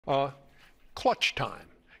Clutch time.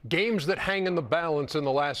 Games that hang in the balance in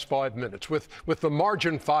the last 5 minutes with the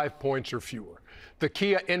margin 5 points or fewer. The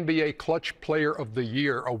Kia NBA Clutch Player of the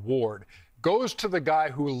Year award goes to the guy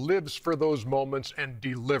who lives for those moments and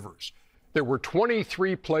delivers. There were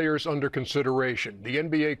 23 players under consideration, the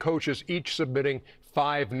NBA coaches each submitting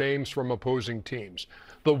 5 names from opposing teams.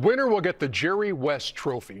 The winner will get the Jerry West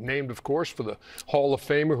Trophy, named, of course, for the Hall of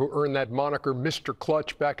Famer who earned that moniker Mr.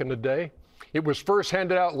 Clutch back in the day. It was first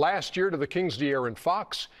handed out last year to the Kings' De'Aaron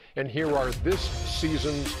Fox, and here are this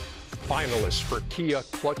season's finalists for Kia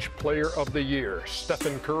Clutch Player of the Year.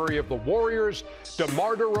 Stephen Curry of the Warriors,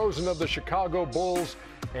 DeMar DeRozan of the Chicago Bulls,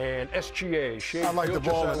 and SGA, Shea I like the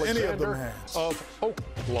ball in any of them Alexander hands. of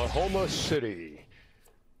Oklahoma City.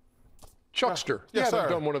 Chuckster, you Yes, haven't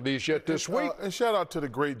sir. done one of these yet this week. And shout out to the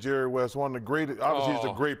great Jerry West, one of the great, obviously he's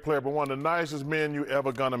a great player, but one of the nicest men you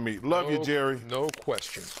ever gonna meet. Love you, Jerry. No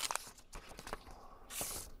question.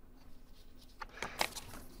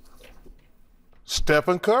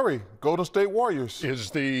 Stephen Curry, Golden State Warriors.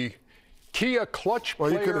 Is the Kia Clutch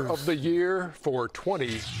Player of the Year for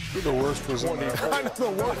 20. You're the worst presenter ever. I'm the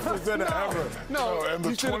worst presenter ever. No, and the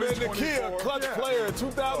You should have been the Kia 2024. Clutch Player in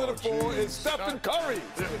 2004 is Jesus. Stephen Curry.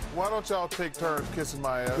 Why don't y'all take turns kissing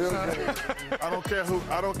my ass? I don't care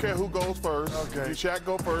who goes first. Okay. You Shaq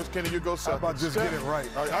go first. Kenny, you go How second. about just get it right?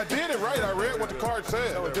 I did it right. I read what the card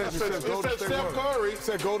said. No, it didn't. It said Steph Curry. It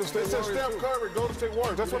said Golden State It said Warriors, Steph too. Curry, Golden State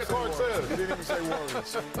Warriors. That's what the card It says. didn't even say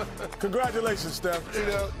Warriors. Congratulations, Steph. You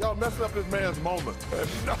know, y'all messing up this man's moment.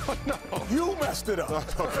 No. You messed it up.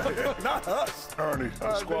 Not us. Ernie,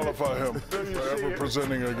 disqualify him for ever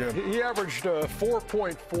presenting again. He averaged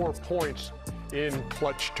 4.4 points in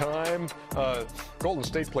clutch time. Golden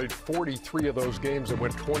State played 43 of those games and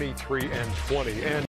went 23 and 20. And